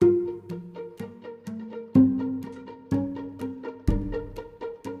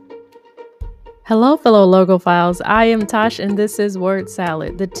Hello, fellow Logophiles. I am Tosh, and this is Word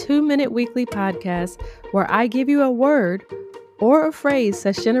Salad, the 2-minute weekly podcast where I give you a word or a phrase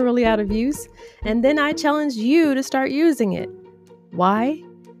that's generally out of use, and then I challenge you to start using it. Why?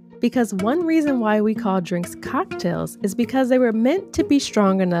 Because one reason why we call drinks cocktails is because they were meant to be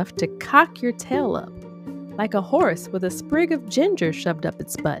strong enough to cock your tail up, like a horse with a sprig of ginger shoved up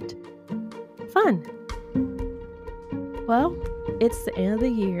its butt. Fun. Well, it's the end of the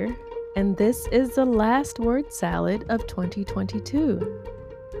year, and this is the last Word Salad of 2022.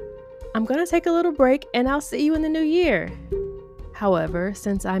 I'm going to take a little break, and I'll see you in the new year. However,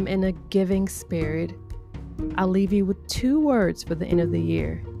 since I'm in a giving spirit, I'll leave you with 2 words for the end of the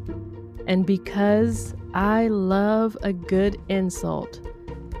year. And because I love a good insult,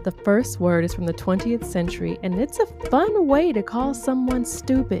 the first word is from the 20th century, and it's a fun way to call someone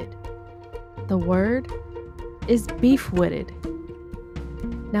stupid. The word is beef-witted.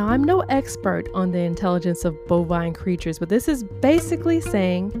 Now, I'm no expert on the intelligence of bovine creatures, but this is basically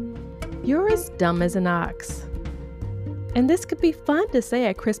saying you're as dumb as an ox. And this could be fun to say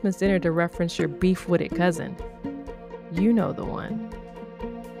at Christmas dinner to reference your beef-witted cousin. You know the one.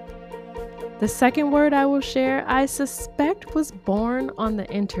 The second word I will share, I suspect was born on the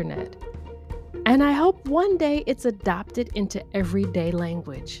internet. And I hope one day it's adopted into everyday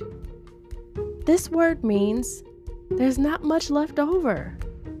language. This word means there's not much left over.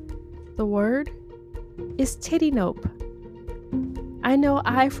 The word is titty nope. I know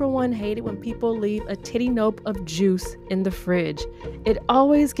I, for one, hate it when people leave a titty nope of juice in the fridge. It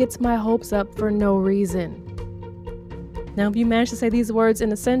always gets my hopes up for no reason. Now, if you manage to say these words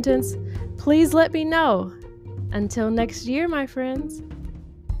in a sentence, please let me know. Until next year, my friends.